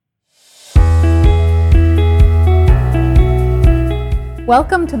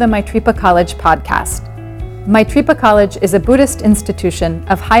Welcome to the Maitripa College podcast. Maitripa College is a Buddhist institution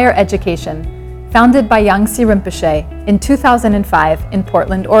of higher education founded by Yangsi Rinpoche in 2005 in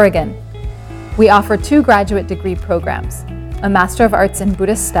Portland, Oregon. We offer 2 graduate degree programs, a Master of Arts in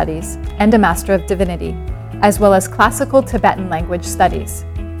Buddhist Studies and a Master of Divinity, as well as classical Tibetan language studies.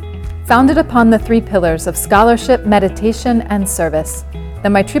 Founded upon the 3 pillars of scholarship, meditation, and service, the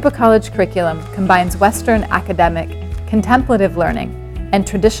Maitripa College curriculum combines Western academic, contemplative learning, and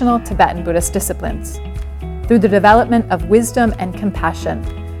traditional Tibetan Buddhist disciplines. Through the development of wisdom and compassion,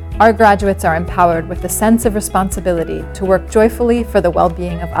 our graduates are empowered with a sense of responsibility to work joyfully for the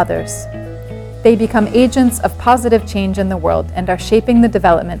well-being of others. They become agents of positive change in the world and are shaping the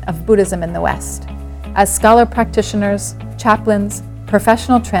development of Buddhism in the West. As scholar practitioners, chaplains,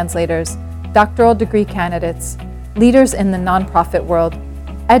 professional translators, doctoral degree candidates, leaders in the nonprofit world,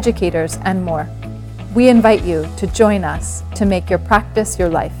 educators, and more, we invite you to join us to make your practice your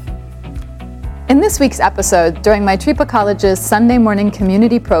life. In this week's episode, during Maitripa College's Sunday morning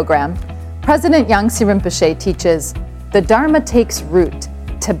community program, President Yangsi Rinpoche teaches The Dharma Takes Root,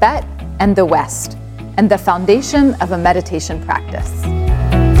 Tibet and the West, and the foundation of a meditation practice.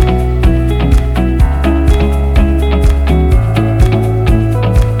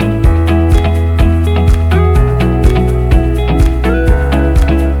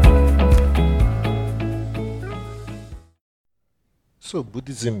 So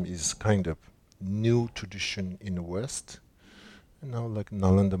Buddhism is kind of new tradition in the West. And now like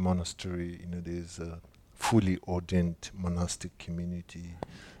Nalanda Monastery, there's a fully ordained monastic community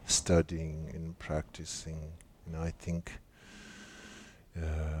studying and practicing. I think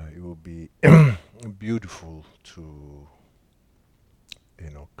it will be beautiful to,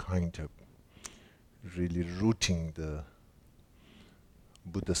 kind of really rooting the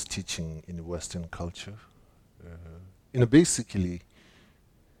Buddha's teaching in Western culture. Basically,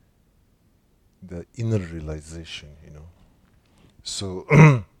 the inner realization, So,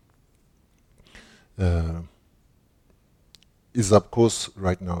 is of course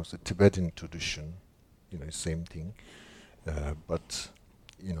right now the Tibetan tradition, same thing. But,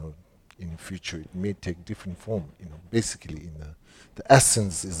 in the future it may take different form, basically the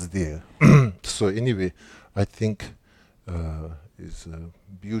essence is there. So anyway, I think it's a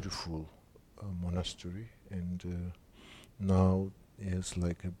beautiful monastery, and now is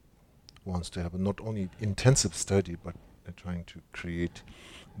like wants to have not only intensive study, but trying to create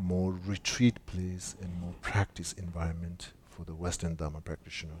more retreat place and more practice environment for the Western Dharma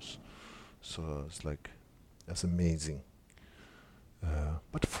practitioners. So that's amazing.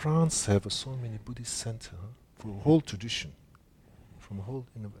 But France have so many Buddhist center for a whole tradition.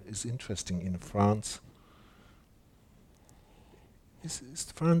 It's interesting in France.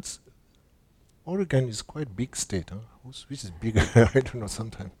 Is France? Oregon is quite big state, which is bigger? I don't know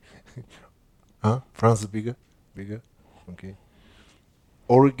sometimes. France is bigger? Okay.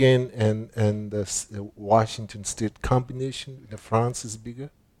 Oregon and the Washington state combination, the France is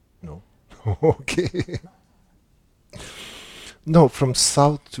bigger? No. Okay. No, from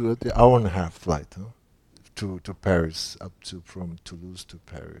south to the hour and a half flight, to Paris, from Toulouse to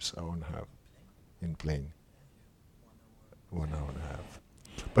Paris, hour and a half in plane. 1 hour and a half.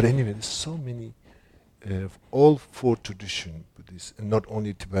 But anyway, there's so many, all 4 traditions, Buddhist, and not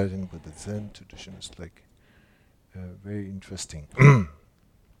only Tibetan, but the Zen tradition is very interesting.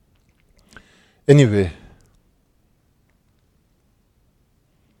 Anyway,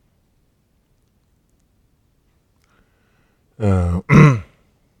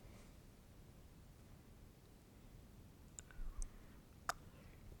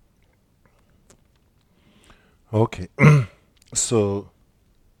 okay, so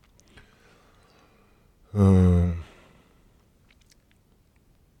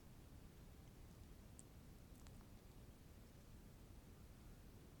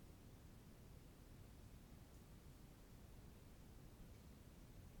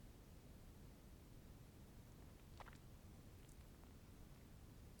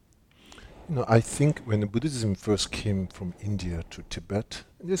I think when Buddhism first came from India to Tibet,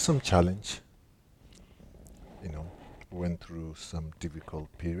 there's some challenge. Went through some difficult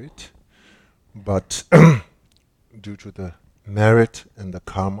period, but due to the merit and the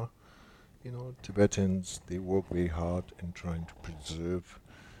karma, Tibetans, they work very hard in trying to preserve,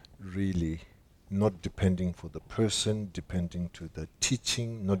 really not depending for the person, depending to the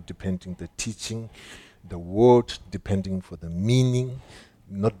teaching, not depending the teaching, the word depending for the meaning,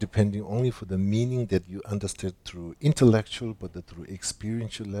 not depending only for the meaning that you understood through intellectual, but through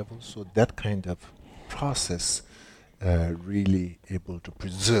experiential level. So that kind of process really able to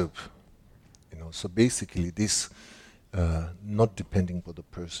preserve. So basically this not depending for the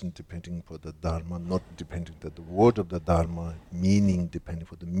person, depending for the Dharma, not depending on the word of the Dharma, meaning depending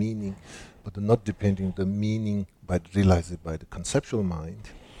for the meaning, but not depending the meaning but realize it by the conceptual mind,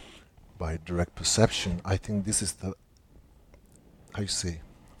 by direct perception. I think this is the, how you say,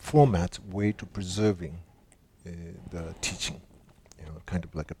 format, way to preserving the teaching, kind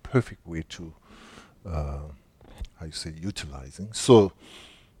of like a perfect way to, how you say, utilizing. So,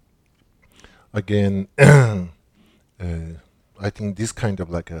 again, I think this kind of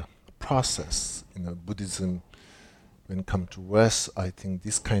like a process, Buddhism, when it comes to West, I think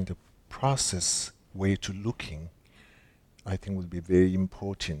this kind of process, way to looking, I think will be very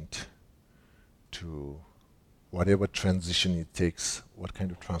important to whatever transition it takes, what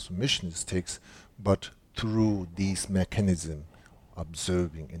kind of transformation it takes, but through these mechanisms,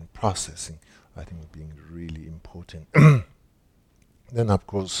 observing and processing, I think being really important. Then, of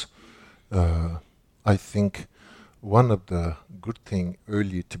course, I think one of the good thing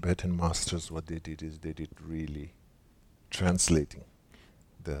early Tibetan masters, what they did is they did really translating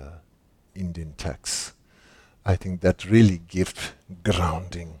the Indian texts. I think that really gives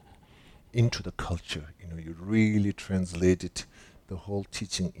grounding into the culture. You really translated the whole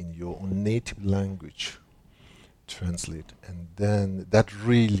teaching in your own native language. Translate, and then that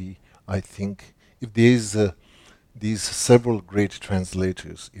really, I think, if there is these several great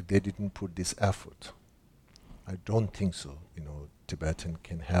translators, if they didn't put this effort, I don't think so. Tibetan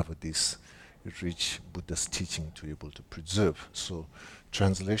can have this rich Buddhist teaching to be able to preserve. So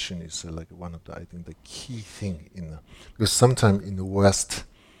translation is like one of the, I think, the key thing because sometimes in the West,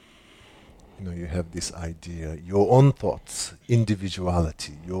 you have this idea, your own thoughts,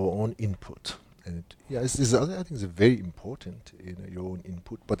 individuality, your own input. And I think it's very important, your own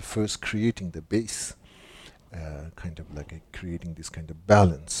input, but first creating the base, kind of like creating this kind of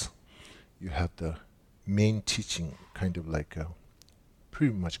balance. You have the main teaching, kind of like a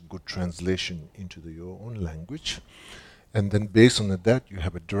pretty much good translation into your own language, and then based on that you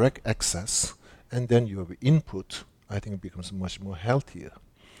have a direct access, and then you have input. I think it becomes much more healthier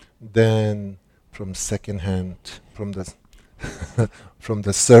than from secondhand, from the from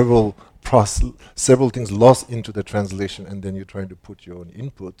the several things lost into the translation, and then you're trying to put your own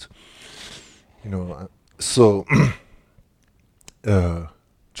input. So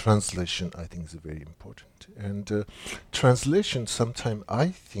translation, I think, is very important. And translation, sometimes I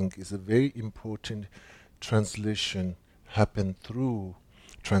think, is a very important translation happen through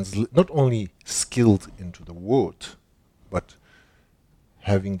not only skilled into the word, but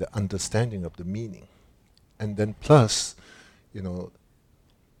having the understanding of the meaning. And then plus,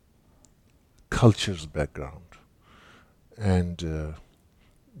 culture's background and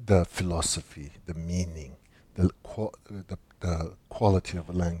the philosophy, the meaning, the quality of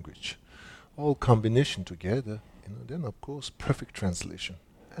a language, all combination together, then of course perfect translation.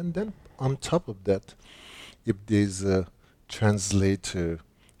 And then on top of that, if there's a translator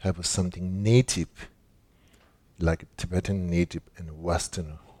have something native, like Tibetan native and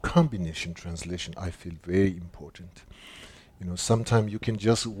Western combination translation, I feel very important. Sometimes you can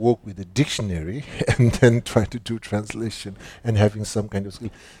just work with a dictionary and then try to do translation and having some kind of skill.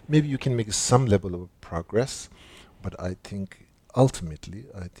 Maybe you can make some level of progress, but I think ultimately,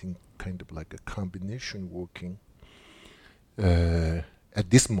 kind of like a combination working at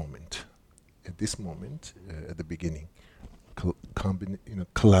this moment, at the beginning,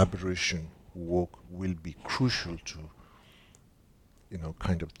 collaboration work will be crucial to,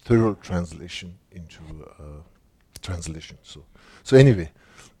 kind of thorough translation into translation. So anyway,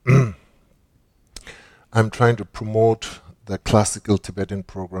 I'm trying to promote the classical Tibetan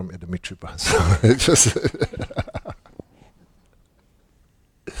program at the Mitripa. So just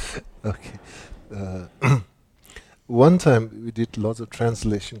okay. One time we did lots of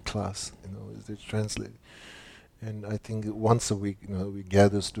translation class. They translate, and I think once a week, we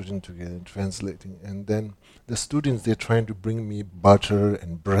gather students together and translating, and then the students, they're trying to bring me butter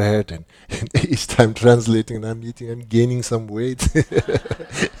and bread, and each time translating, and I'm eating, I'm gaining some weight.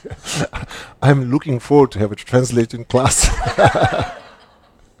 I'm looking forward to have a translating class.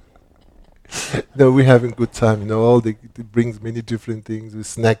 We're having good time. It brings many different things with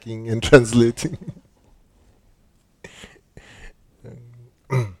snacking and translating.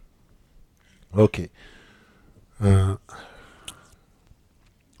 Okay.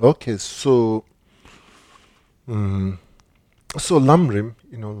 Okay, so Lamrim,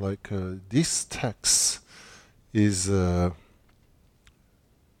 this text is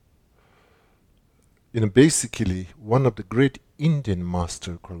basically one of the great Indian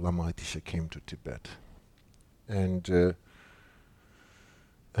master called Lama Atisha came to Tibet, and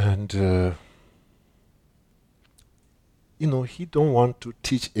he don't want to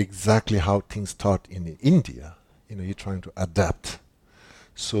teach exactly how things taught in India. He's trying to adapt.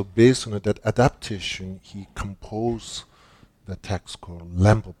 So based on that adaptation, he composed the text called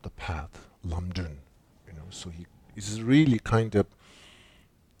Lamp of the Path, Lamdun. So he is really kind of,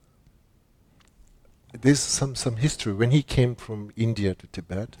 there's some history. When he came from India to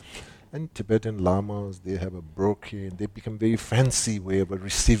Tibet, and Tibetan lamas, they have a brocade, and they become very fancy way of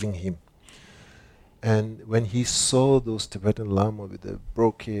receiving him. And when he saw those Tibetan lama with the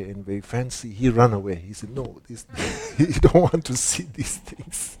brocade and very fancy, he ran away. He said, no, he don't want to see these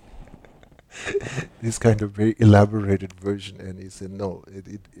things. This kind of very elaborated version. And he said, no,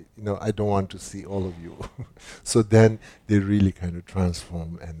 I don't want to see all of you. So then they really kind of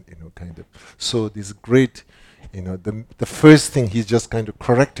transform and, kind of. So this great, the first thing he just kind of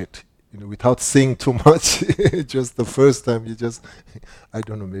corrected, without saying too much. Just the first time he just, I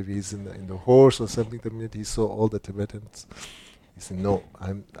don't know, maybe he's in the horse or something. The minute he saw all the Tibetans, he said, no,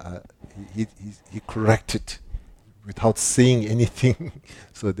 he corrected without saying anything.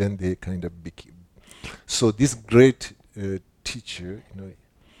 So then they kind of became. So this great teacher, I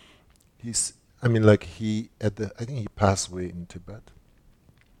think he passed away in Tibet.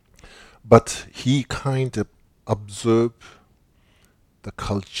 But he kind of observed the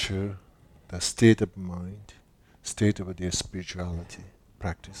culture, the state of mind, state of their spirituality,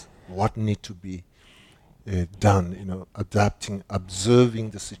 practice, what need to be done, adapting,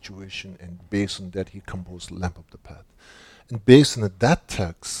 observing the situation, and based on that he composed Lamp of the Path. And based on that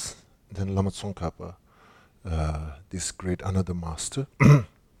text, then Lama Tsongkhapa, this great another master,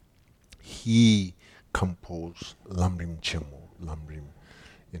 he composed Lamrim Chemo, Lamrim,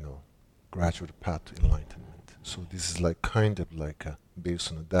 graduate path to enlightenment. So this is like kind of like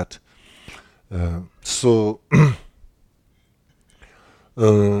based on that. So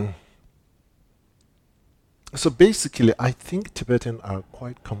basically, I think Tibetans are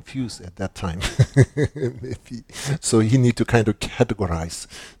quite confused at that time. Maybe. So he need to kind of categorize.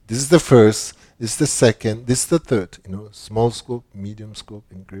 This is the first, this is the second, this is the third. Small scope, medium scope,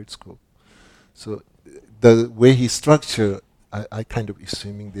 and great scope. So the way he structured, I kind of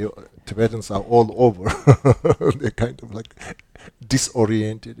assuming the Tibetans are all over. They're kind of like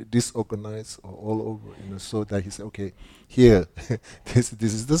disoriented, disorganized, or all over. So that he said, okay, here, this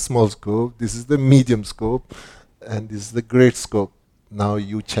is the small scope, this is the medium scope, and this is the great scope. Now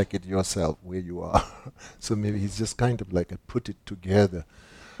you check it yourself where you are. So maybe he's just kind of like put it together.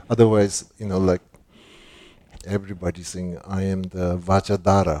 Otherwise, like everybody saying, I am the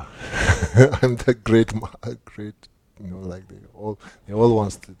Vajradhara. I'm the great, like they all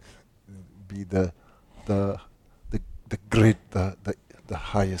wants to be the great, the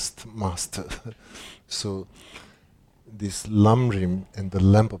highest master. So this Lamrim and the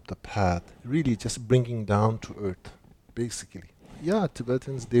Lamp of the Path really just bringing down to earth, basically. Yeah,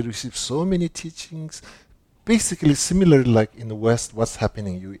 Tibetans, they receive so many teachings, basically similar like in the West, what's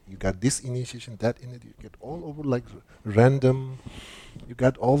happening. You got this initiation, that initiation, you get all over like random. You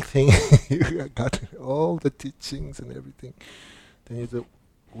got all things, you got all the teachings and everything. Then you say,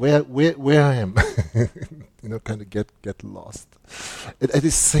 where I am, kind of get lost. It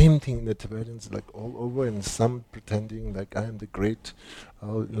is same thing. The Tibetans like all over, and some pretending like I am the great,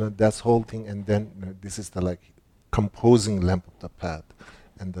 that's whole thing. And then this is the like composing Lamp of the Path,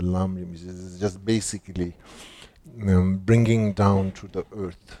 and the Lamrim is just basically bringing down to the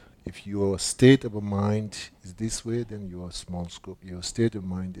earth. If your state of mind is this way, then you are small scope. Your state of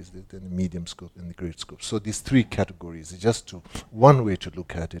mind is this, then the medium scope and the great scope. So these three categories, one way to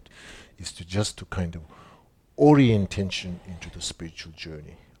look at it is to kind of orient attention into the spiritual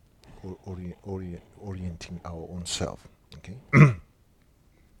journey, or orienting our own self. Okay.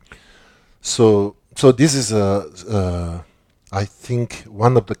 So this is I think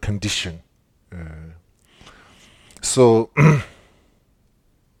one of the condition.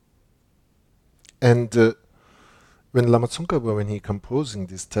 And when Lama Tsongkhapa, when he composing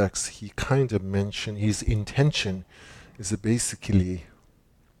this text, he kind of mentioned his intention is basically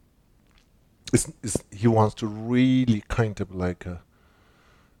he wants to really kind of like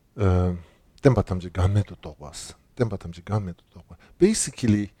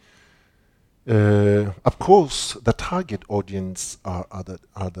basically. Of course, the target audience are at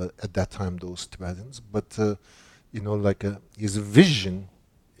that time those Tibetans, but his vision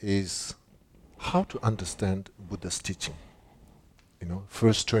is how to understand Buddha's teaching.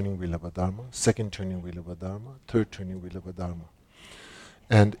 First turning wheel of a Dharma, second turning wheel of a Dharma, third turning wheel of a Dharma.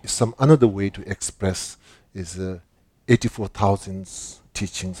 And another way to express is 84,000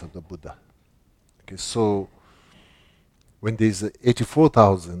 teachings of the Buddha. Okay, so when there's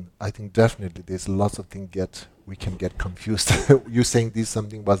 84,000, I think definitely there's lots of things we can get confused. You saying this,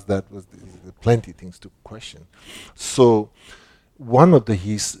 something was that, was this, plenty things to question. So one of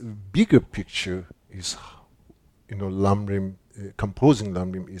his bigger picture is, Lamrim, composing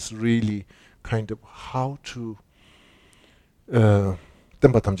Lamrim is really kind of how to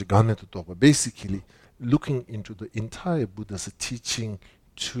basically looking into the entire Buddha's teaching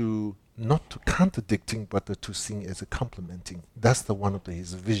to not to contradicting but to seeing as a complementing. That's one of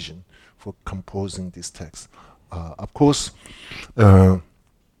his vision for composing this text. Of course,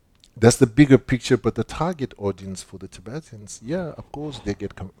 that's the bigger picture, but the target audience for the Tibetans, of course, they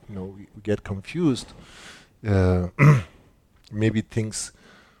get we get confused. Maybe thinks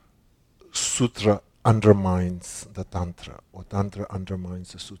sutra undermines the tantra, or tantra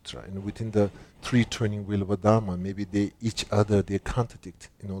undermines the sutra, and within the 320 wheel of Dharma, maybe they contradict,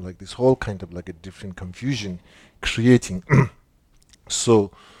 like this whole kind of like a different confusion creating.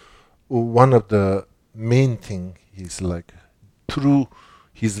 So one of the main thing is like through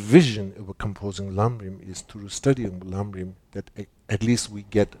his vision of composing Lamrim is through studying Lamrim that at least we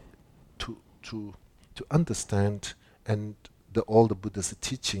get to understand and all the Buddha's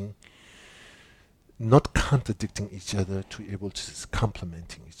teaching not contradicting each other, to able to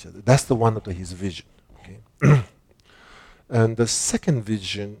complementing each other. That's one of his vision. Okay, and the second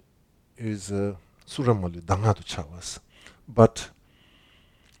vision is Suramali Dangadu Chawas, but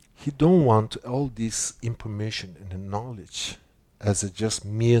he don't want all this information and the knowledge as just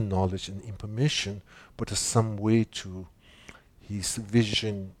mere knowledge and information, but as some way to his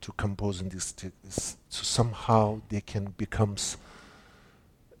vision to composing this text, so somehow they can becomes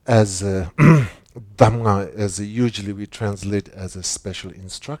as a Dhamma, as usually we translate as a special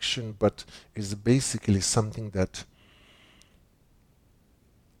instruction, but is basically something that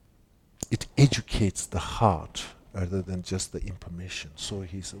it educates the heart rather than just the information. So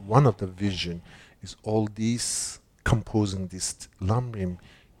one of the vision is all these composing this Lamrim.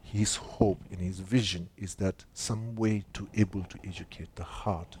 His hope and his vision is that some way to able to educate the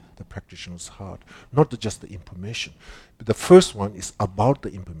heart, the practitioner's heart, not just the information. But the first one is about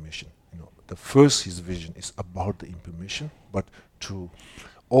the information. The first his vision is about the information, but to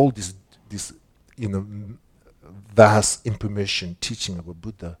all this vast information teaching of a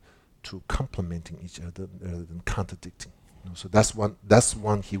Buddha to complementing each other rather than contradicting. So that's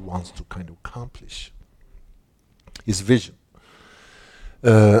one he wants to kind of accomplish. His vision.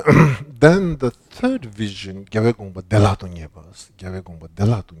 Then the third vision, the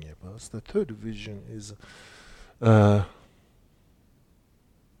third vision is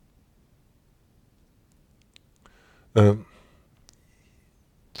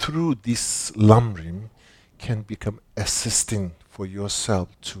through this Lamrim can become assisting for yourself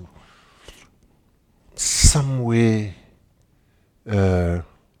to some way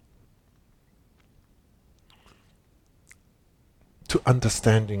to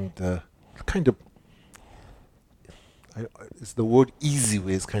understanding the kind of, it's the word easy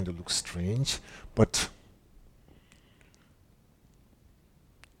ways kind of looks strange, but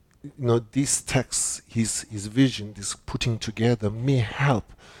these texts, his vision, this putting together may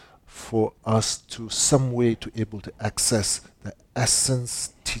help for us to some way to able to access the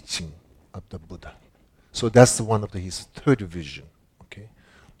essence teaching of the Buddha. So that's one of his third vision. Okay.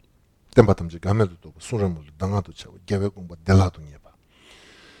 And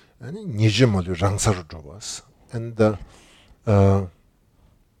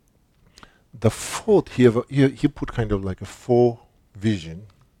the fourth, he put kind of like a four vision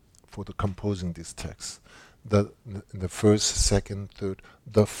for the composing this text. The first, second, third.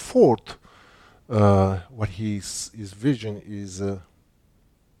 The fourth, what his vision is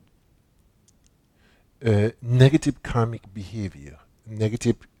negative karmic behavior,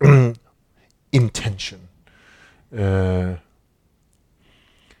 negative intention.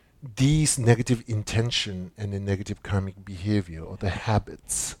 These negative intention and the negative karmic behavior or the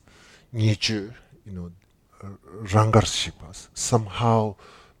habits, nature, rangarshipas, somehow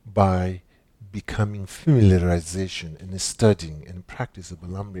by becoming familiarization and studying and practice of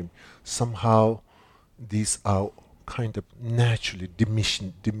Lamrim, somehow these are kind of naturally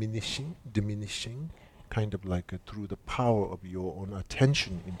diminishing, kind of like through the power of your own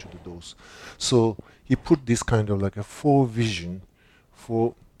attention into those. So he put this kind of like a four vision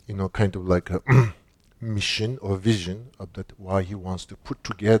for, kind of like a mission or vision of that why he wants to put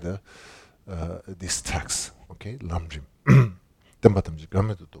together this text, okay, Lamrim.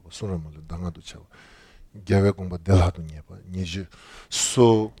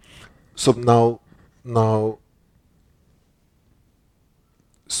 So now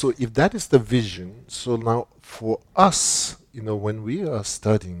so if that is the vision, so now for us, when we are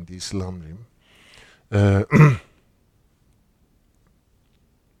studying this Lamrim,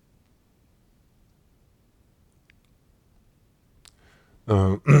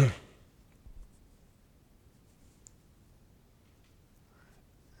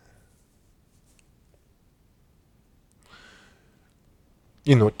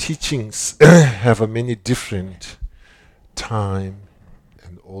 teachings have a many different time,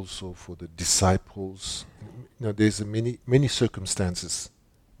 and also for the disciples, there's a many circumstances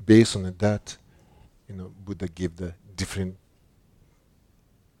based on that. Buddha gave the different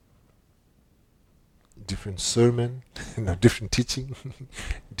sermon, different teaching,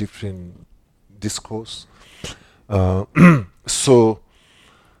 different discourse. So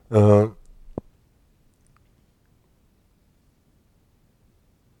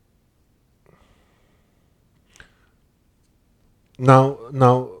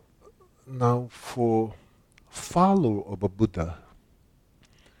now for follower of a Buddha,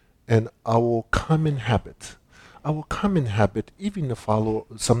 and our common habit, even a follower,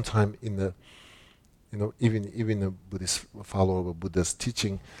 sometime in the, even a Buddhist follower of a Buddha's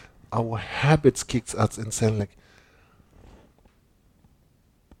teaching, our habits kicks us and saying like,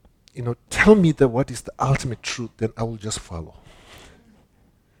 tell me what is the ultimate truth, then I will just follow.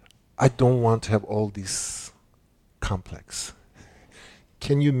 I don't want to have all this complex.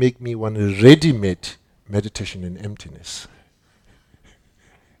 Can you make me one ready-made meditation in emptiness?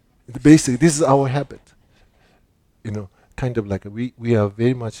 Basically, this is our habit. Kind of like we are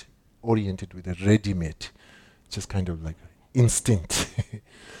very much oriented with a ready-made, just kind of like instinct.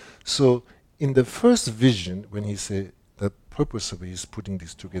 So in the first vision, when he said the purpose of his putting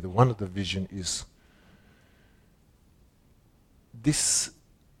this together, one of the vision is this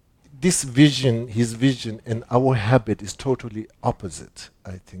vision, his vision and our habit is totally opposite.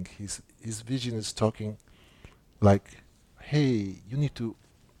 I think his vision is talking like, hey, you need to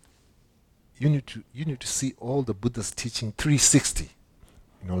see all the Buddha's teaching 360.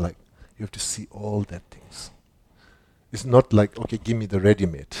 Like you have to see all that things. It's not like, okay, give me the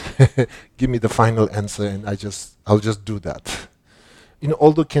ready-made, give me the final answer, and I'll just do that.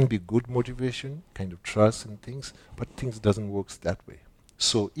 Although can be good motivation, kind of trust and things, but things doesn't work that way.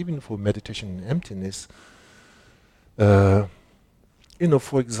 So even for meditation in emptiness, for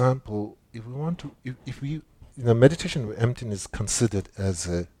example, if we want to, if we, meditation with emptiness is considered as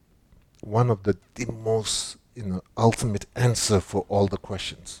one of the most, ultimate answer for all the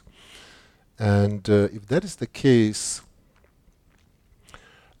questions. And if that is the case,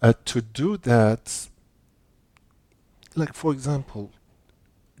 to do that, like for example,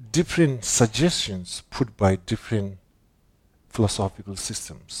 different suggestions put by different philosophical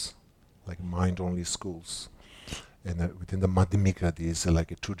systems, like mind-only schools. And within the Madhyamika, there's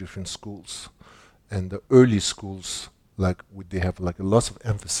like two different schools. And the early schools, like they have like a lot of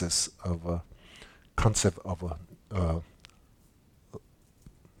emphasis of a concept of a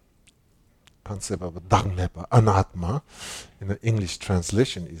Dharma, anatma. In the English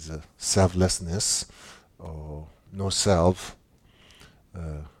translation is a selflessness or no self.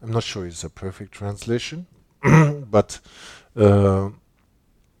 I'm not sure it's a perfect translation, but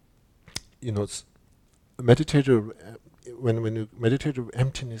meditative. When you meditate with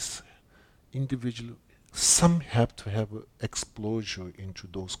emptiness, individual, some have to have an exposure into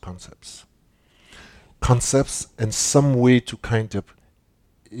those concepts, and some way to kind of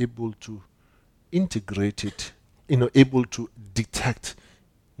able to integrate it, able to detect,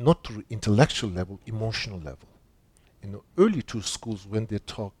 not through intellectual level, emotional level. Early two schools, when they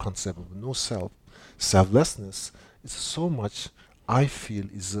talk concept of no self, selflessness, it's so much, I feel,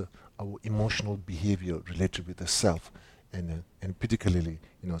 is our emotional behavior related with the self, and particularly,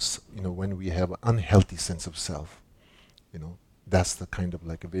 when we have an unhealthy sense of self, that's the kind of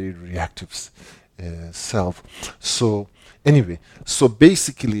like a very reactive self. So anyway, so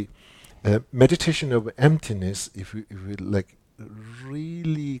basically, meditation of emptiness, if we like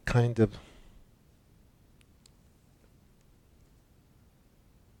really kind of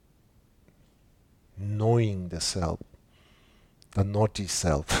knowing the self, the naughty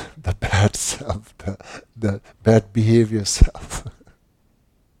self, the bad self, the bad behavior self.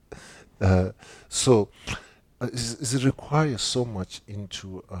 So it requires so much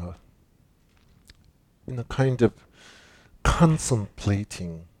into kind of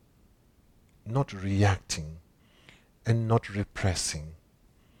contemplating, not reacting and not repressing,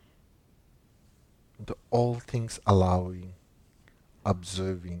 all things allowing,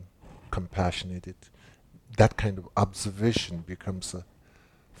 observing, compassionated. That kind of observation becomes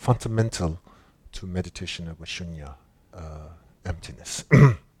fundamental to meditation of a shunya, emptiness.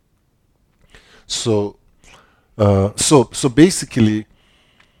 So, so basically,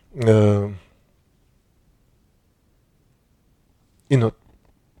 you know,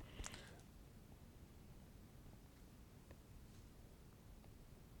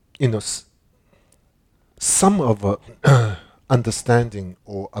 some of a understanding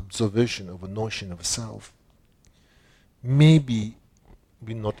or observation of a notion of self, maybe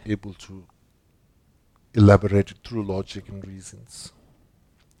we're not able to elaborate it through logic and reasons.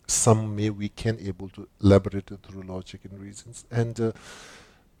 Some we can able to elaborate it through logic and reasons, and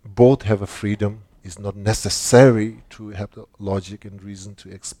both have a freedom. It's not necessary to have the logic and reason to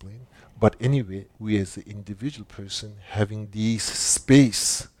explain. But anyway, we as an individual person having this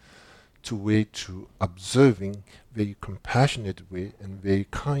space to way to observing, very compassionate way and very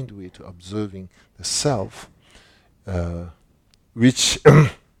kind way to observing the self, which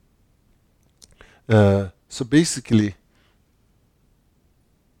so basically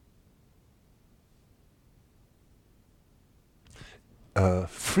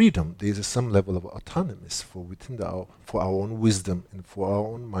freedom, there is some level of autonomy for within for our own wisdom and for our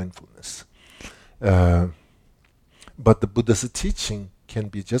own mindfulness. But the Buddha's teaching can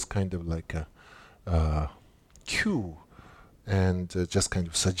be just kind of like a cue and just kind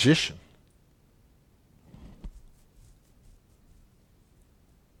of suggestion.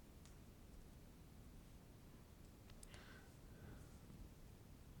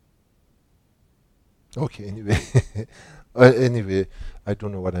 Okay, anyway. Anyway, I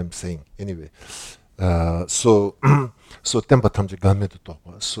don't know what I'm saying. Anyway, so so tempa tamje game to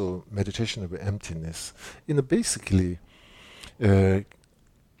tokwa. So meditation of emptiness. Basically,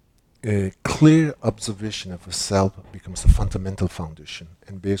 clear observation of a self becomes a fundamental foundation,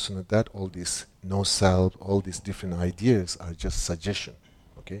 and based on that, all these no self, all these different ideas are just suggestion.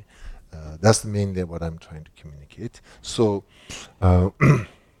 Okay, that's mainly what I'm trying to communicate. So.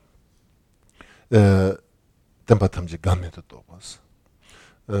 Tempa tamje game to tokwas.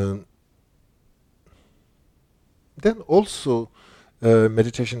 Then also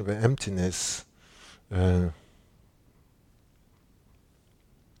meditation of emptiness.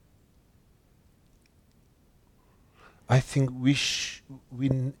 I think we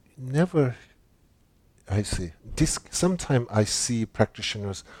never. I see this. Sometimes I see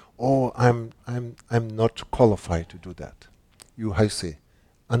practitioners. Oh, I'm not qualified to do that. You, I say,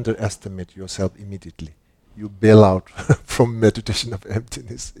 underestimate yourself immediately. You bail out from meditation of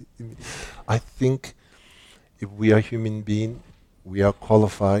emptiness. I think if we are human being, we are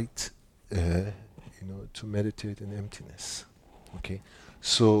qualified, to meditate in emptiness. Okay,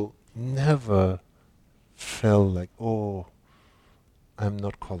 so never feel like, oh, I'm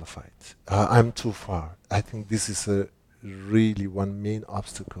not qualified. I'm too far. I think this is a really one main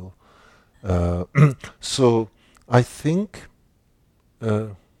obstacle. So I think.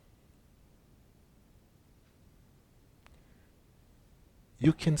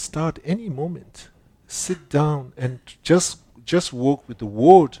 You can start any moment. Sit down and just work with the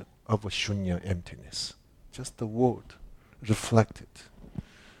word of a shunya, emptiness. Just the word. Reflect it.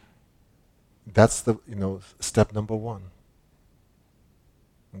 That's the step number one.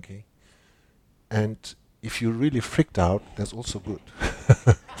 Okay? And if you're really freaked out, that's also good.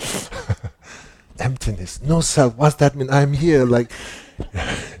 Emptiness, no self. What's that mean? I'm here, like.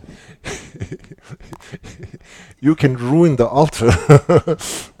 You can ruin the altar.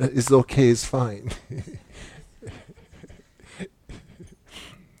 It's okay, it's fine.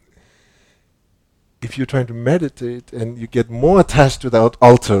 If you're trying to meditate and you get more attached to that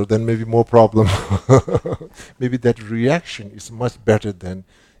altar, then maybe more problem. Maybe that reaction is much better than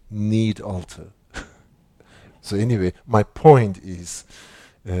need altar. So anyway, my point is,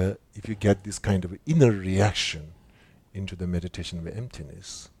 if you get this kind of inner reaction into the meditation of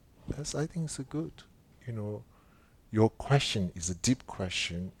emptiness, that's, I think, it's a good. Your question is a deep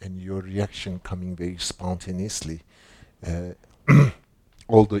question, and your reaction coming very spontaneously.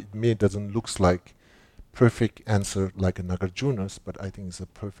 Although it doesn't look like perfect answer like a Nagarjuna's, but I think it's a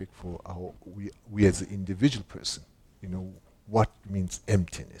perfect for we as an individual person. What means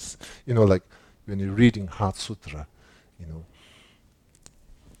emptiness? Like when you're reading Heart Sutra,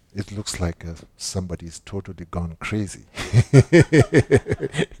 it looks like somebody's totally gone crazy.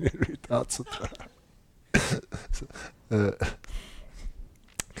 Read Heart Sutra. So,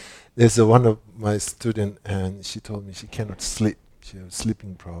 there's one of my student, and she told me she cannot sleep. She has a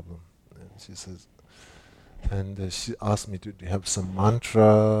sleeping problem, and she says, and she asked me to have some mantra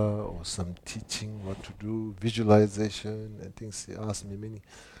or some teaching, what to do, visualization, and things. She asked me many.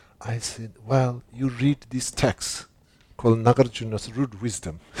 I said, well, you read this text called Nagarjuna's Rude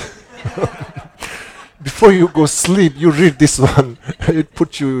Wisdom. before you go sleep, you read this one. It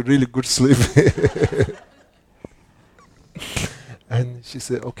puts you really good sleep. And she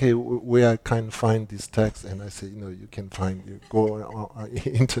said, okay, where I can find this text? And I said, you can find, you go on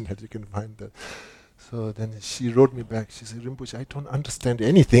internet, you can find that. So then she wrote me back. She said, Rinpoche, I don't understand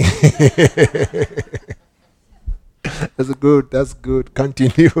anything. I said, good, that's good.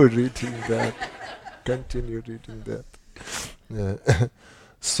 Continue reading that. Continue reading that.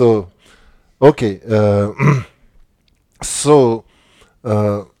 So, okay. So,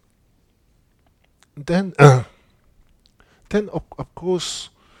 then of course,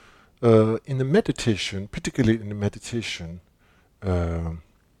 in the meditation, particularly in the meditation,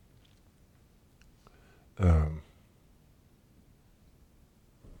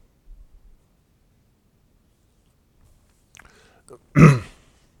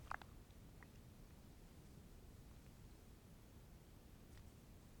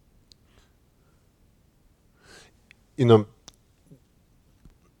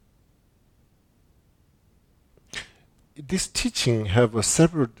 this teaching have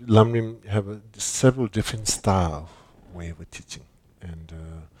several Lamrim have several different style way of teaching, and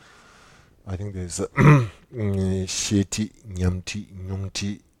I think there's Sheti, Nyamti,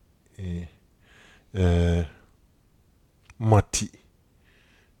 Nyungti, Mati.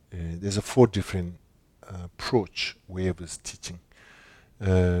 There's a 4 different approach way of this teaching.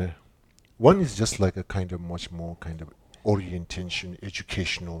 One is just like a kind of much more kind of orientation,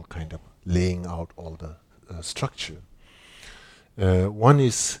 educational kind of laying out all the structure. One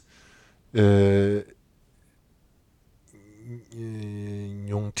is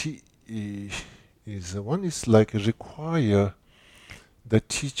Nyongti is one is like require the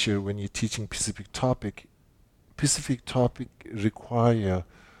teacher when you're teaching specific topic require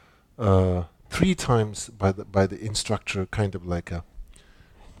 3 times by the instructor, kind of like a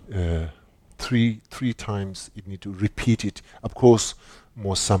three times you need to repeat it. Of course,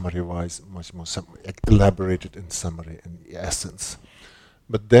 more summary wise, much more elaborated in summary and essence.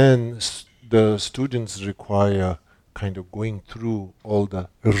 But then the students require kind of going through all the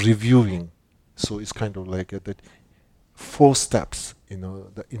reviewing. So it's kind of like that 4 steps.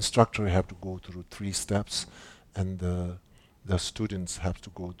 The instructor have to go through 3 steps, and the students have to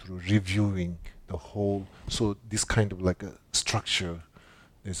go through reviewing the whole. So this kind of like a structure.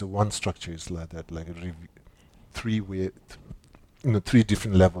 There's one structure is like that, like a 3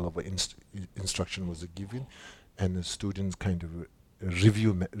 different level of instruction was given, and the students kind of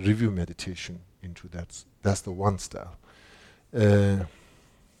review meditation into that. That's the one style. And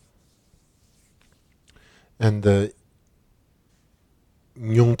the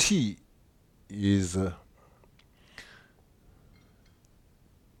Nyongti is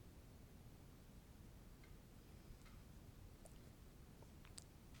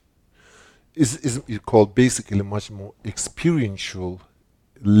is called basically much more experiential.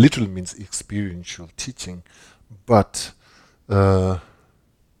 Literal means experiential teaching, but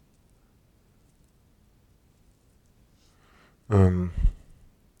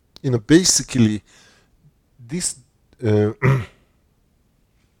basically this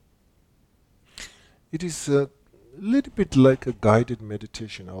it is a little bit like a guided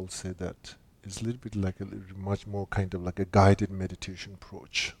meditation. I'll say that it's a little bit like much more kind of like a guided meditation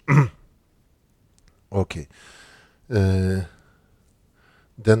approach. Okay. Then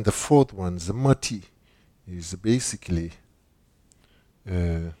the 4th one, the Mati, is basically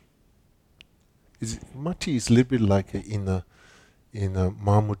Mati is a little bit like in a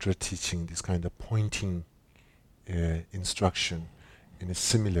Mahamudra teaching, this kind of pointing instruction. In a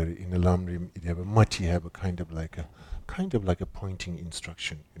similar in a Lamrim, it have a Mati have a kind of like a pointing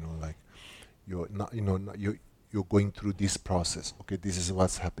instruction. Like you're not, you're going through this process. Okay, this is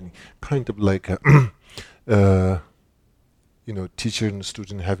what's happening. Kind of like a teacher and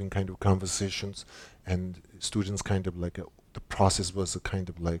student having kind of conversations, and students kind of like the process was a kind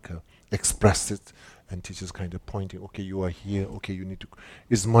of like expressed it, and teachers kind of pointing. Okay, you are here. Okay, you need to.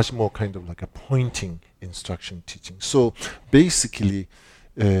 It's much more kind of like a pointing instruction teaching. So basically,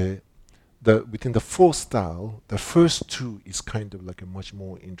 within the 4 style, the first 2 is kind of like a much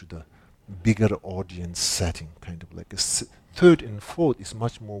more into the bigger audience setting, kind of like a 3rd and 4th is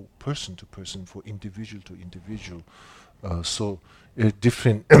much more person to person, for individual to individual. So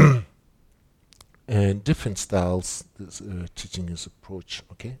different different styles teaching his approach.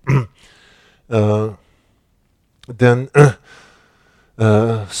 Okay. Then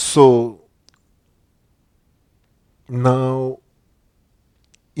so now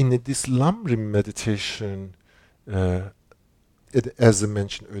in this Lamrim meditation, as I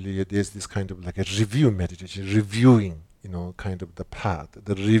mentioned earlier, there's this kind of like a review meditation, reviewing kind of the path.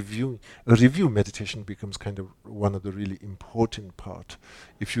 The review meditation becomes kind of one of the really important part.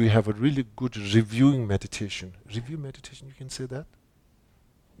 If you have a really good review meditation, you can say that,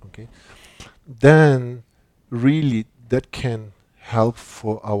 okay, then really that can help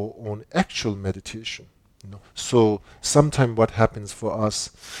for our own actual meditation. So sometimes what happens for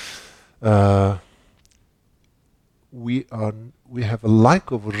us, we have a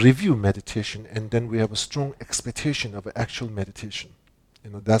lack of review meditation, and then we have a strong expectation of actual meditation.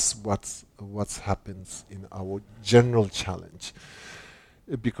 That's what's happens in our general challenge,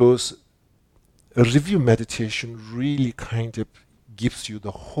 because a review meditation really kind of gives you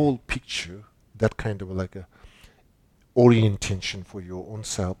the whole picture, that kind of like a orientation for your own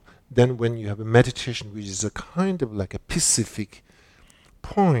self. Then when you have a meditation which is a kind of like a specific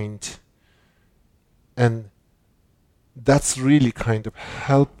point, and that's really kind of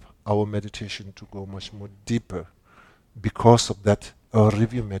help our meditation to go much more deeper, because of that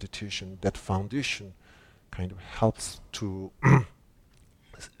review meditation. That foundation kind of helps to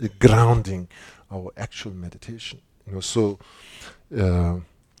grounding our actual meditation. So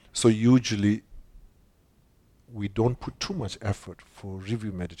usually we don't put too much effort for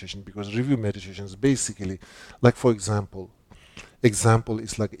review meditation, because review meditation is basically like, for example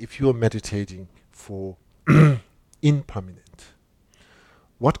is like if you're meditating for impermanent,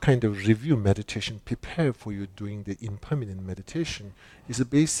 what kind of review meditation prepare for you doing the impermanent meditation is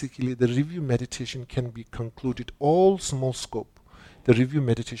basically the review meditation can be concluded all small scope. The review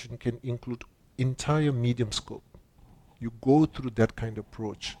meditation can include entire medium scope. You go through that kind of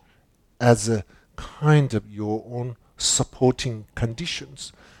approach as a kind of your own supporting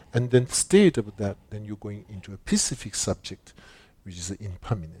conditions, and then state of that, then you're going into a specific subject which is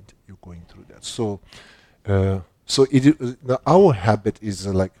impermanent. You're going through that. So our habit is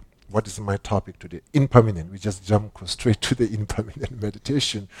like, what is my topic today? Impermanent. We just jump straight to the impermanent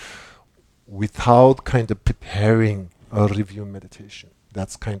meditation without kind of preparing a review meditation.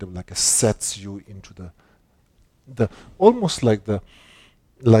 That's kind of like a sets you into the almost like the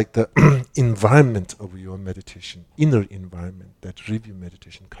environment of your meditation, inner environment. That review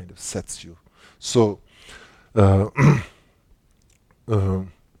meditation kind of sets you. So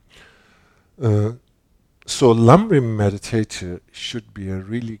so Lamrim meditator should be a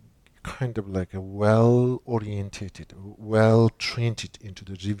really kind of like a well-orientated, well-trained into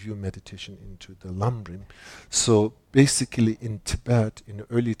the review meditation, into the Lamrim. So basically in Tibet, in the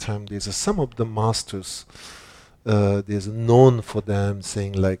early time, there's some of the masters, there's known for them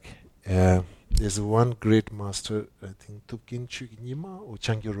saying like, there's one great master, I think Tukin Nima or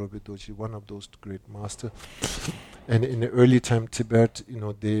Changyur Robe Doji, one of those great masters. And in the early time Tibet,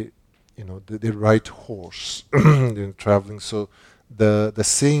 they ride horse, they're traveling. So the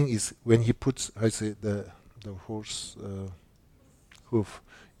saying is, when he puts, I say the horse hoof,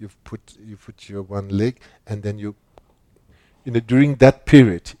 you put your one leg, and then you during that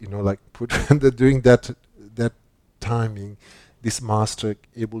period, like put during that timing, this master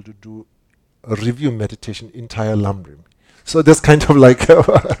able to do a review meditation entire Lamrim. So that's kind of like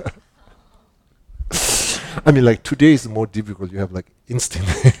I mean, like today is more difficult. You have like instant,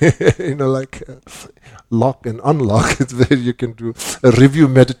 like lock and unlock. It's where you can do a review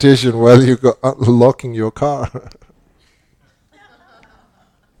meditation while you go unlocking your car.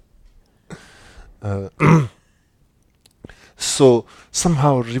 So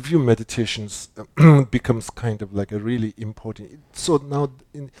somehow review meditations becomes kind of like a really important. So now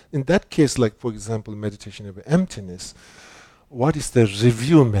in that case, like for example, meditation of emptiness, what is the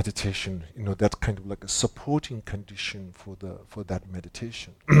review meditation? That kind of like a supporting condition for that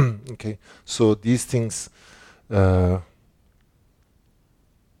meditation. Okay, so these things.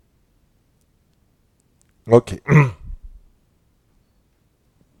 Okay.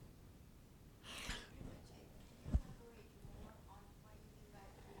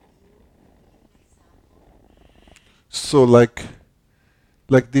 So like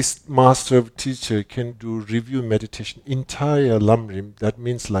this master teacher can do review meditation entire Lamrim. That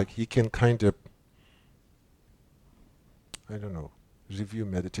means like he can kind of, I don't know, review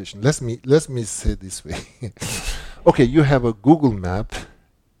meditation. Let me say this way. Okay, you have a Google map.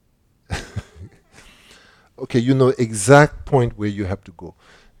 Okay, you know exact point where you have to go.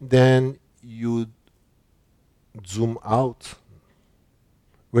 Then you zoom out.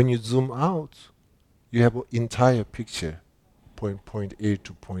 When you zoom out, you have an entire picture, point A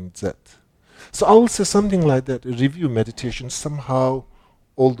to point Z. So I will say something like that. A review meditation somehow,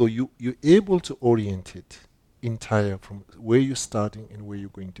 although you're able to orient it entire from where you're starting and where you're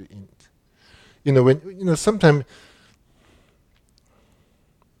going to end. Sometimes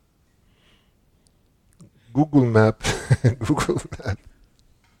Google Map, Google Map,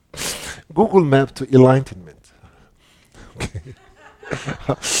 Google Map to enlightenment. Okay.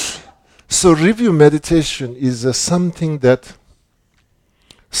 So review meditation is something that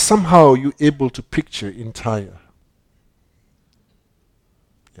somehow you're able to picture entire.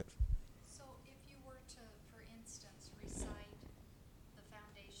 Yes. So if you were to, for instance, recite the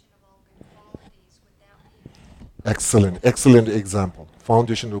foundation of all good qualities, would that be? Excellent example.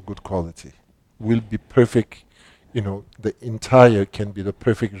 Foundation of good quality will be perfect. The entire can be the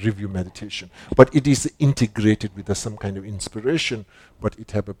perfect review meditation, but it is integrated with some kind of inspiration, but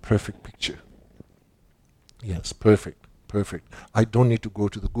it have a perfect picture. Yes, perfect. I don't need to go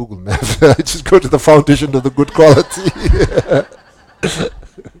to the Google map. I just go to the foundation of the good quality.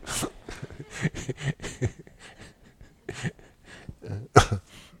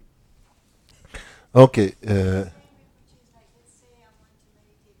 Okay. Which is like, let's say I want to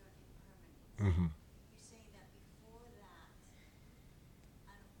meditate on impermanence. Mhm. You're saying that before that,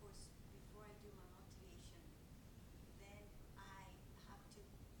 and of course before I do my motivation, then I have to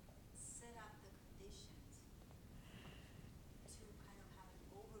set up the conditions to kind of have an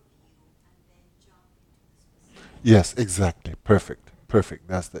overview and then jump into the specific. Yes, exactly. Perfect.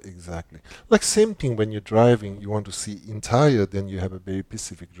 That's the exactly. Like same thing when you're driving, you want to see entire, then you have a very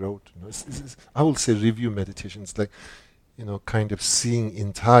specific road. I will say review meditation. It's like, kind of seeing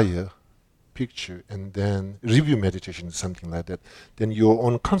entire picture, and then review meditation is something like that. Then your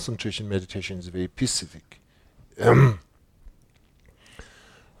own concentration meditation is very specific. Now,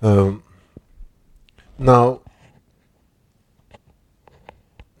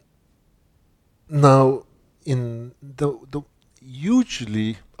 in the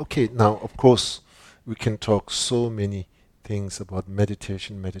usually, okay, now of course we can talk so many things about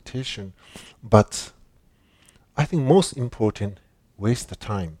meditation, but I think most important, waste the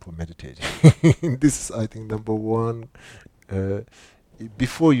time for meditating. This is, I think, number one.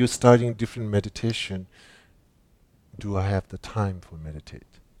 Before you're starting different meditation, do I have the time for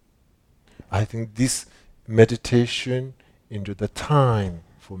meditate? I think this meditation into the time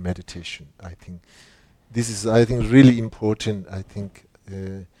for meditation, I think this is, really important. I think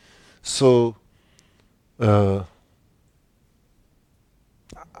so.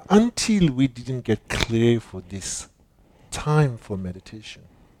 Until we didn't get clear for this time for meditation,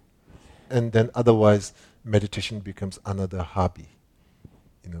 and then otherwise meditation becomes another hobby.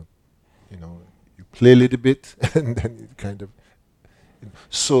 You play a little bit, and then it kind of.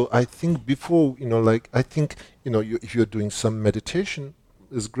 So I think before, I think, if you're doing some meditation,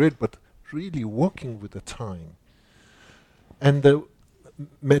 is great, but really working with the time. And the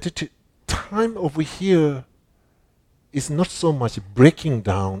time over here is not so much breaking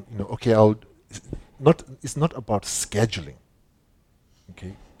down, okay, it's not about scheduling.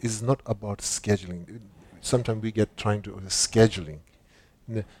 Okay? It's not about scheduling. Sometimes we get trying to scheduling.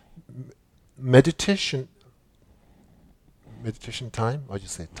 Meditation time, what do you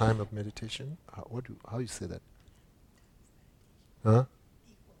say? Time of meditation? How you say that? Huh?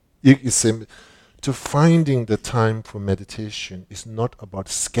 You say to finding the time for meditation is not about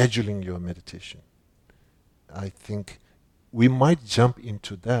scheduling your meditation. I think we might jump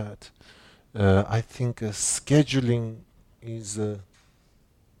into that. I think scheduling is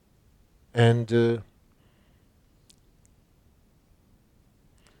and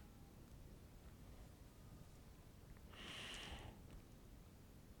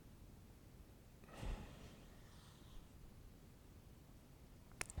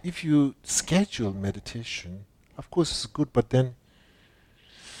if you schedule meditation, of course it's good, but then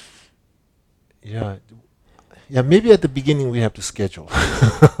yeah, maybe at the beginning we have to schedule.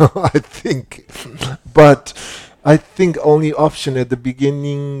 I think, but I think only option at the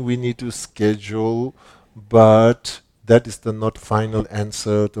beginning we need to schedule, but that is the not final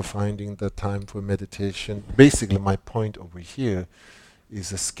answer to finding the time for meditation. Basically, my point over here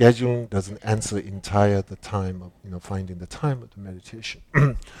is the scheduling doesn't answer entire the time of finding the time of the meditation.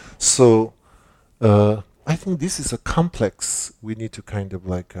 So I think this is a complex. We need to kind of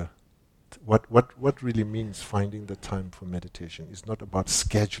like what really means finding the time for meditation. It's not about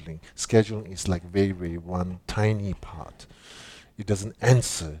scheduling. Scheduling is like very, very one tiny part. It doesn't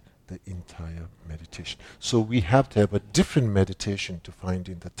answer the entire meditation. So we have to have a different meditation to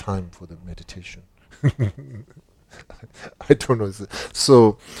finding the time for the meditation. I don't know.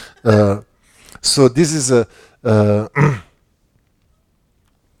 So this is a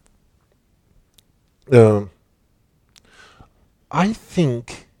I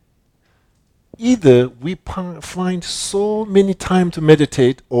think either we find so many time to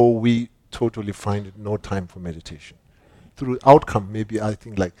meditate, or we totally find no time for meditation. Through outcome, maybe I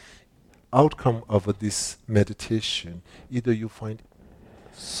think like outcome of this meditation, either you find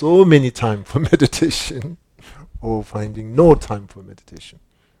so many time for meditation or finding no time for meditation.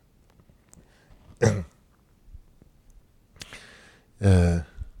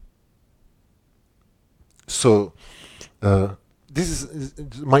 So this is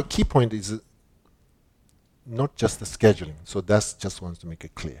my key point is not just the scheduling. So that's just wants to make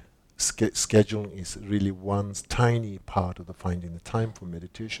it clear. Scheduling is really one's tiny part of the finding the time for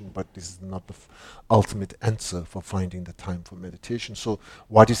meditation, but this is not the ultimate answer for finding the time for meditation. So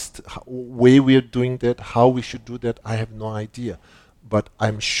what is way we are doing that, how we should do that, I have no idea. But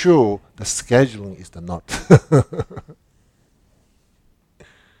I'm sure the scheduling is the not. Is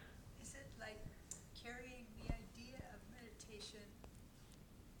it like carrying the idea of meditation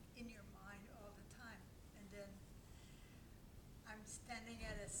in your mind all the time? And then I'm standing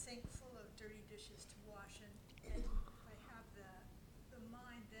at a sink full of dirty dishes to wash, and if I have the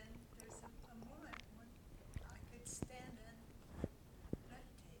mind, then there's a moment when I could stand and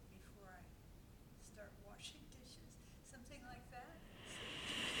meditate before I start washing dishes. Something like that. So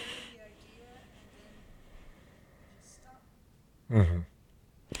to carry the idea and then just stop. Mhm.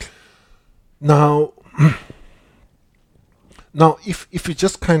 Now, now, if you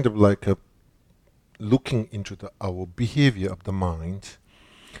just kind of like looking into our behavior of the mind,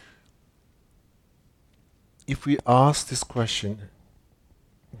 if we ask this question,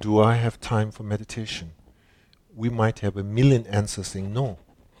 do I have time for meditation? We might have a million answers saying no.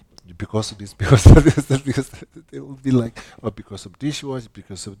 Because of this, because of this, because they will be like, oh, because of dishwasher,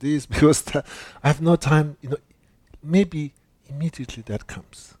 because of this, because that. I have no time, maybe immediately that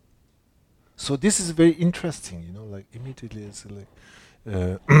comes. So this is very interesting, like immediately it's like,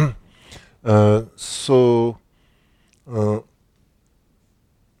 so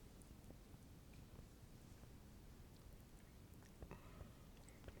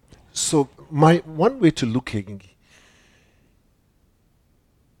my one way to looking,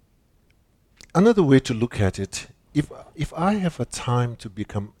 another way to look at it, if I have a time to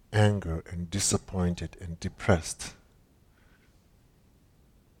become angry and disappointed and depressed,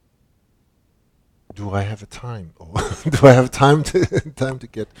 do I have a time, or do I have time to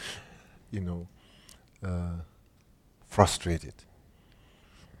get, frustrated?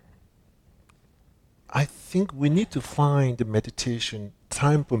 I think we need to find the meditation,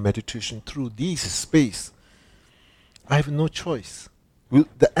 time for meditation through this space. I have no choice.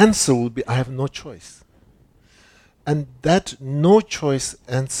 The answer will be I have no choice. And that no choice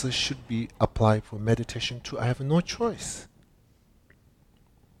answer should be applied for meditation too. I have no choice.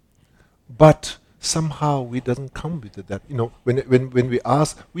 But somehow we doesn't come with that. When we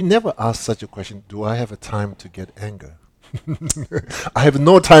ask, we never ask such a question, do I have a time to get anger? I have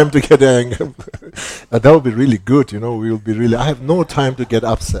no time to get angry. That would be really good, we'll be really, I have no time to get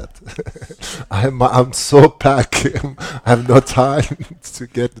upset. I'm so packed. I have no time to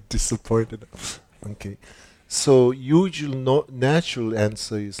get disappointed. Okay. So usual natural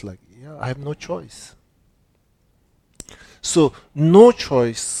answer is like, yeah, I have no choice. So no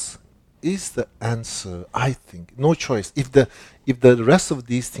choice is the answer, I think. No choice. If the rest of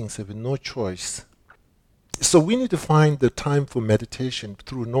these things have no choice, so we need to find the time for meditation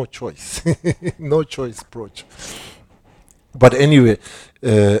through no choice, no choice approach. But anyway,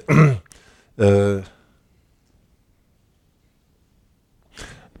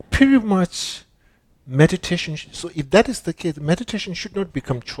 pretty much meditation. So if that is the case, meditation should not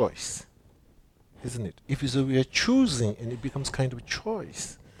become choice, isn't it? If we are choosing and it becomes kind of a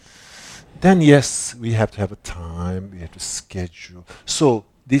choice, then yes, we have to have a time, we have to schedule. So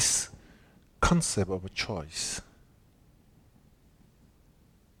this concept of a choice,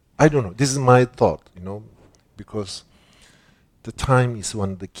 I don't know, this is my thought, because the time is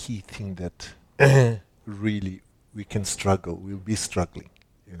one of the key things that really we can struggle, we'll be struggling,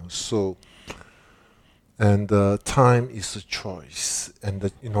 so, and time is a choice,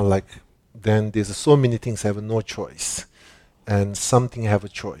 and then there's so many things have no choice, and something have a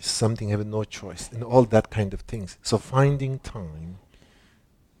choice, something have no choice, and all that kind of things. So finding time.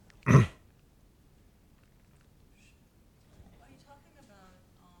 Are you talking about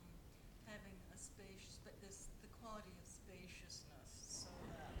having a the quality of spaciousness, so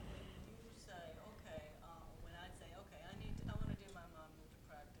that when you say, okay, when I say, okay, I want to do my mudra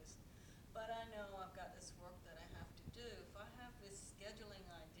practice, but I know I've got this work that I have to do. If I have this scheduling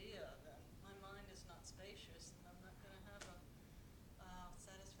idea, then my mind is not spacious, and I'm not going to have a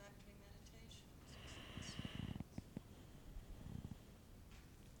satisfactory meditation.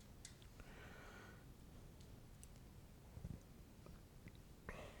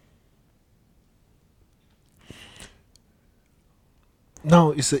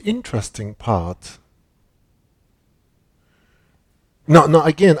 Now it's an interesting part. No,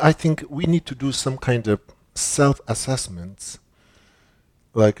 again, I think we need to do some kind of self-assessments.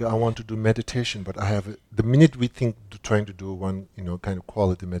 Like I want to do meditation, but the minute we think to trying to do one, kind of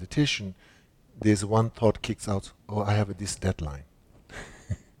quality meditation, there's one thought kicks out, oh, I have this deadline.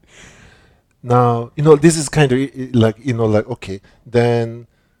 Now, this is kind of like, okay, then,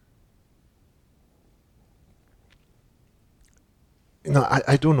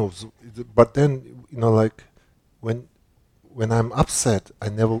 I don't know, but then, like when I'm upset, I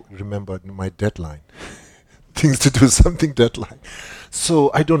never remember my deadline. Things to do, something deadline.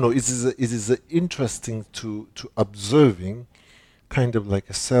 So I don't know. It is interesting to observing, kind of like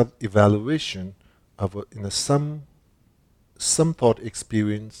a self-evaluation of some thought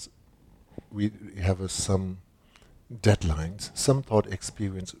experience. We have some deadlines. Some thought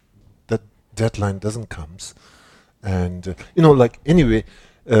experience that deadline doesn't comes, and like anyway.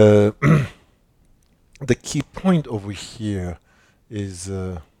 The key point over here is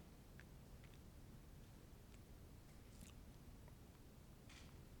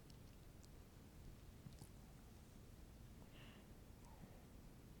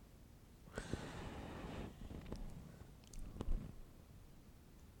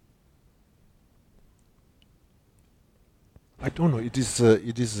I don't know. It is.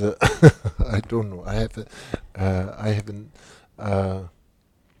 I don't know. I haven't.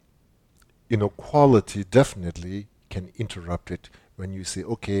 Quality definitely can interrupt it when you say,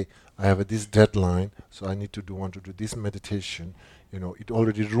 okay, I have this deadline, so I need to want to do this meditation. It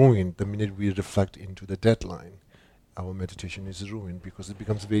already ruined the minute we reflect into the deadline. Our meditation is ruined because it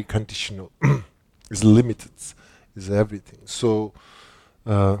becomes very conditional. It's limited. It's everything. So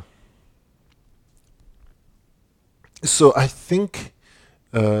I think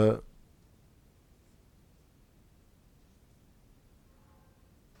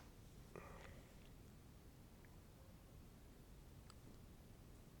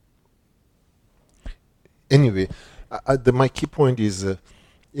anyway, my key point is,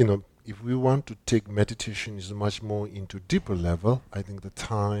 if we want to take meditation is much more into deeper level, I think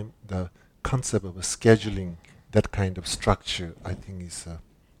the concept of scheduling that kind of structure, I think is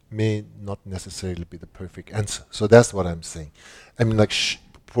may not necessarily be the perfect answer. So that's what I'm saying. I mean, like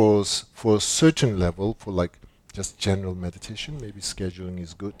for a certain level, for like just general meditation, maybe scheduling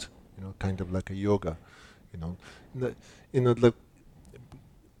is good. Kind of like a yoga. The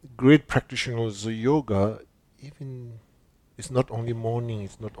great practitioners of yoga, even it's not only morning,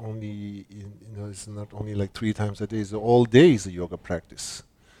 it's not only it's not only like 3 times a day. It's all day is a yoga practice.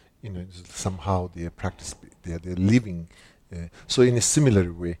 Somehow they practice, they're living. So in a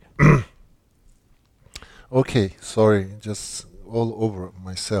similar way. Okay, sorry, just all over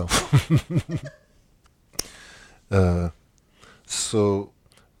myself. So.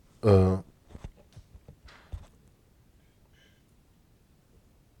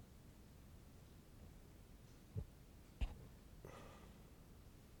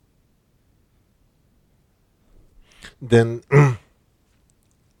 Then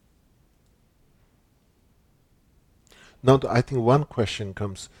now I think one question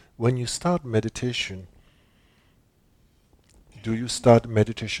comes, when you start meditation, do you start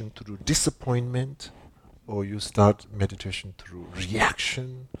meditation through disappointment, or you start meditation through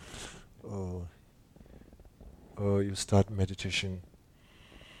reaction, or you start meditation?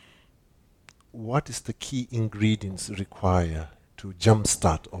 What is the key ingredients required to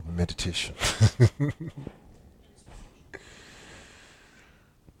jumpstart of meditation?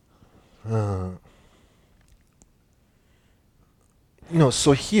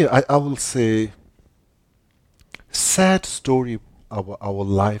 So here I will say, sad story of our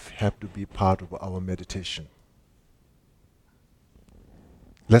life have to be part of our meditation.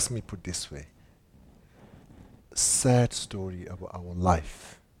 Let me put this way. Sad story of our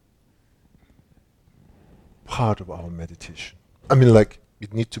life, part of our meditation. I mean, like,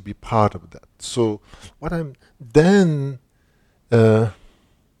 it needs to be part of that. So what I'm then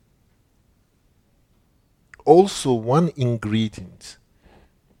also one ingredient,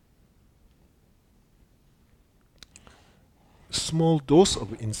 small dose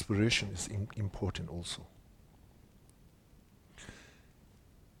of inspiration is important also.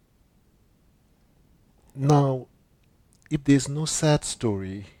 Now, if there's no sad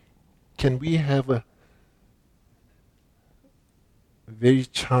story, can we have a very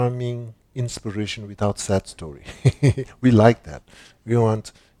charming inspiration without sad story? We like that. We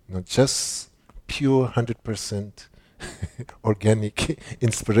want just pure 100% organic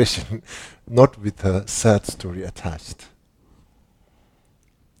inspiration, not with a sad story attached.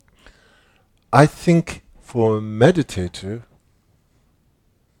 I think for a meditator,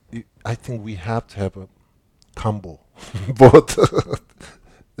 I think we have to have a combo, both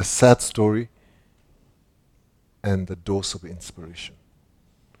a sad story and a dose of inspiration.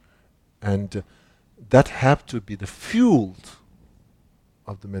 And that have to be the fuel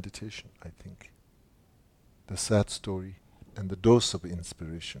of the meditation, I think. The sad story and the dose of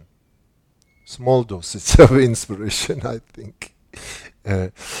inspiration. Small doses of inspiration, I think.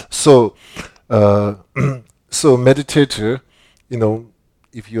 So meditator,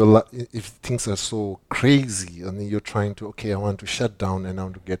 if things are so crazy and you're trying to, I want to shut down and I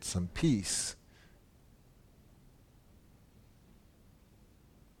want to get some peace.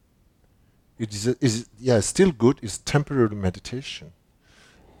 It is still good. It's temporary meditation,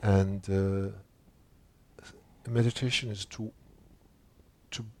 and meditation is to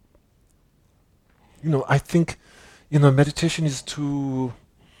I think meditation is to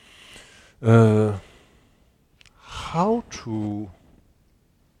how to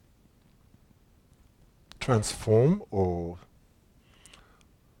transform or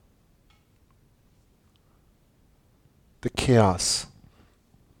the chaos,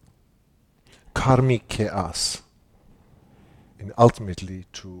 karmic chaos, and ultimately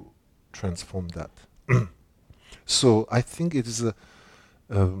to transform that. So I think it is the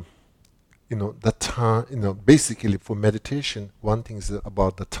time, basically for meditation, one thing is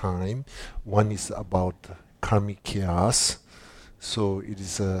about the time, one is about karmic chaos. So it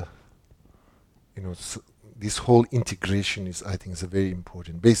is this whole integration is, I think, is very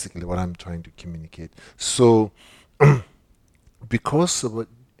important. Basically, what I'm trying to communicate. So, because of what,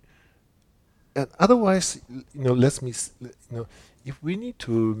 and otherwise, if we need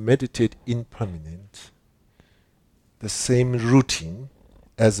to meditate impermanent, the same routine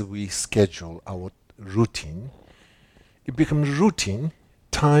as we schedule our routine, it becomes routine.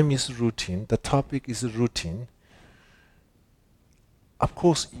 Time is routine. The topic is routine. Of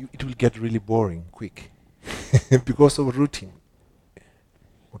course, it will get really boring quick because of routine.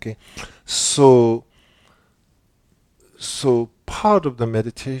 Okay, so part of the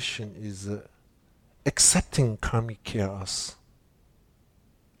meditation is accepting karmic chaos,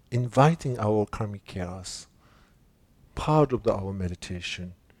 inviting our karmic chaos, part of our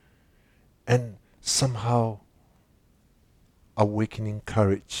meditation, and somehow awakening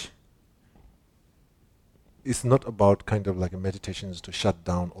courage. It's not about kind of like a meditation is to shut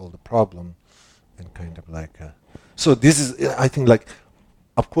down all the problem and kind of like so this is, I think, like,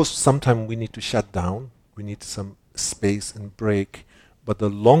 of course sometimes we need to shut down, we need some space and break, but the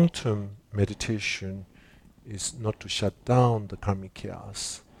long-term meditation is not to shut down the karmic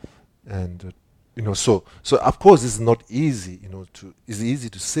chaos. And so of course it's not easy, it's easy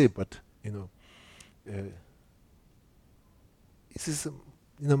to say, but this is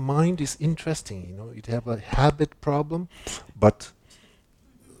mind is interesting, it have a habit problem, but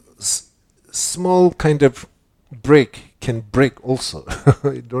small kind of break can break also.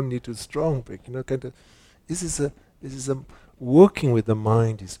 You don't need a strong break, kind of. This is a working with the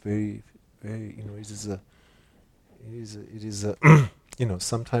mind is very, very, it is a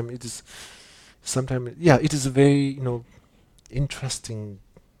sometimes it is a very, interesting.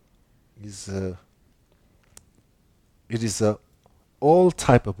 It is a all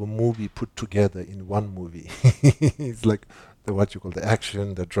type of a movie put together in one movie. It's like what you call the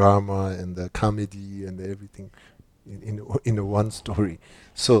action, the drama, and the comedy, and everything in a one story.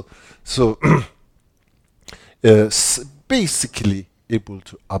 So basically able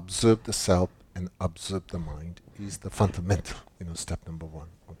to observe the self and observe the mind is the fundamental, step number one.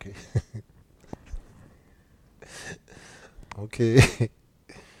 Okay. Okay.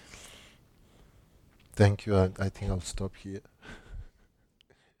 Thank you. I think I'll stop here.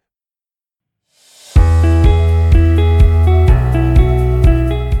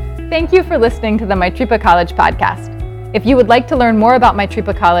 Thank you for listening to the Maitripa College podcast. If you would like to learn more about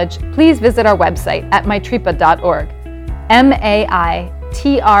Maitripa College, please visit our website at maitripa.org,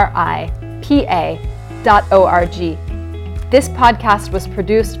 maitripa.org. This podcast was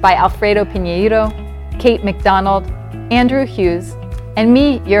produced by Alfredo Pinheiro, Kate McDonald, Andrew Hughes, and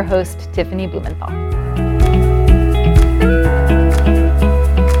me, your host, Tiffany Blumenthal.